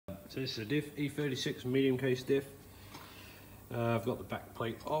So this is a diff, E36 medium case diff. I've got the back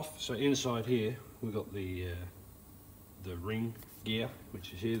plate off. So inside here we've got the ring gear,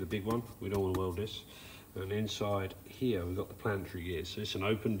 which is here, the big one. We don't want to weld this. And inside here we've got the planetary gears. So it's an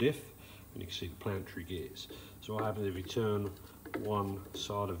open diff, and you can see the planetary gears. So what happens if you turn one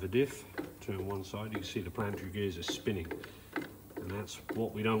side of the diff, turn one side, you can see the planetary gears are spinning. And that's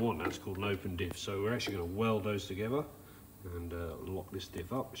what we don't want. That's called an open diff. So we're actually going to weld those together and lock this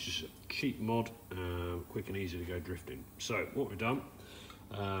diff up. It's just a cheap mod, quick and easy to go drifting. So what we've done,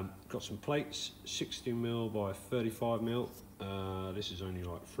 got some plates, 60mm by 35mm. This is only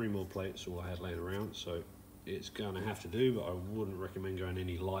like 3mm plates, all I had laying around, so it's going to have to do, but I wouldn't recommend going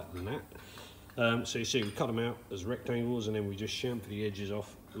any lighter than that. So you see we cut them out as rectangles, and then we just chamfer the edges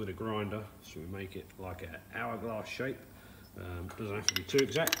off with a grinder, so we make it like an hourglass shape. Doesn't have to be too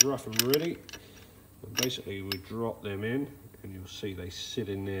exact, rough and ready. And basically we drop them in, and you'll see they sit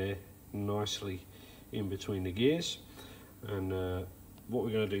in there nicely in between the gears. And what we're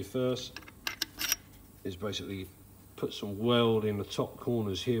going to do first is basically put some weld in the top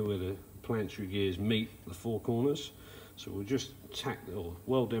corners here where the planetary gears meet the four corners. So we'll just tack or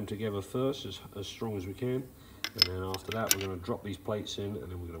weld them together first as strong as we can, and then after that we're going to drop these plates in, and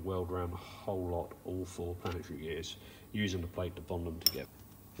then we're going to weld around the whole lot, all four planetary gears, using the plate to bond them together.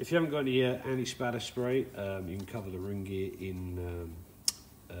 If you haven't got any anti-spatter spray, you can cover the ring gear in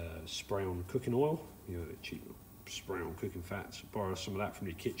spray on cooking oil, you know, the cheap spray on cooking fats. Borrow some of that from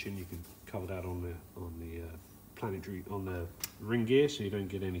your kitchen. You can cover that on the ring gear, so you don't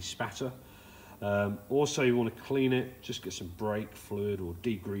get any spatter. Also, you want to clean it. Just get some brake fluid or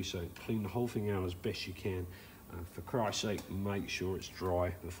degreaser it. Clean the whole thing out as best you can. For Christ's sake, make sure it's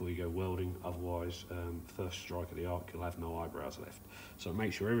dry before you go welding. Otherwise, first strike of the arc, you'll have no eyebrows left. So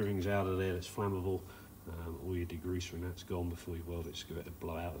make sure everything's out of there that's flammable. All your degreaser and that's gone before you weld it. Just give it a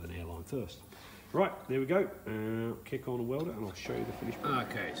blow out with an airline first. Right, there we go. Kick on and weld it, and I'll show you the finished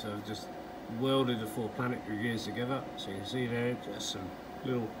product. Okay, so I've just welded the four planetary gears together. So you can see there, just some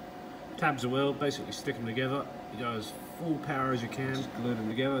little tabs of weld, basically stick them together. You go as full power as you can, just glue them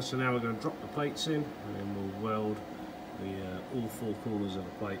together. So now we're going to drop the plates in, and then we'll weld all four corners of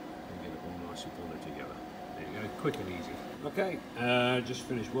the plate and get it all nicely bonded together. There you go, quick and easy. Okay, just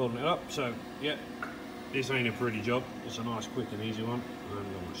finished welding it up. So yeah, this ain't a pretty job. It's a nice, quick and easy one. I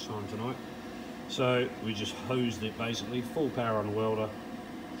haven't got much time tonight. So we just hosed it basically, full power on the welder.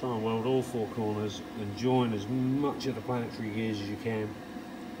 Try and weld all four corners and join as much of the planetary gears as you can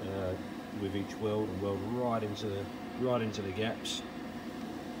with each weld, and weld right into the gaps,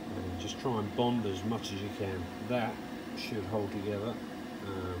 and just try and bond as much as you can. That should hold together.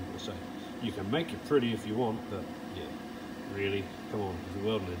 So you can make it pretty if you want, but yeah, really, come on, if you're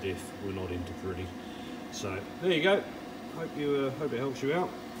welding a diff, we're not into pretty. So there you go. Hope it helps you out.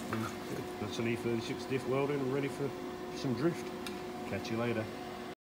 And that's an E36 diff welding, ready for some drift. Catch you later.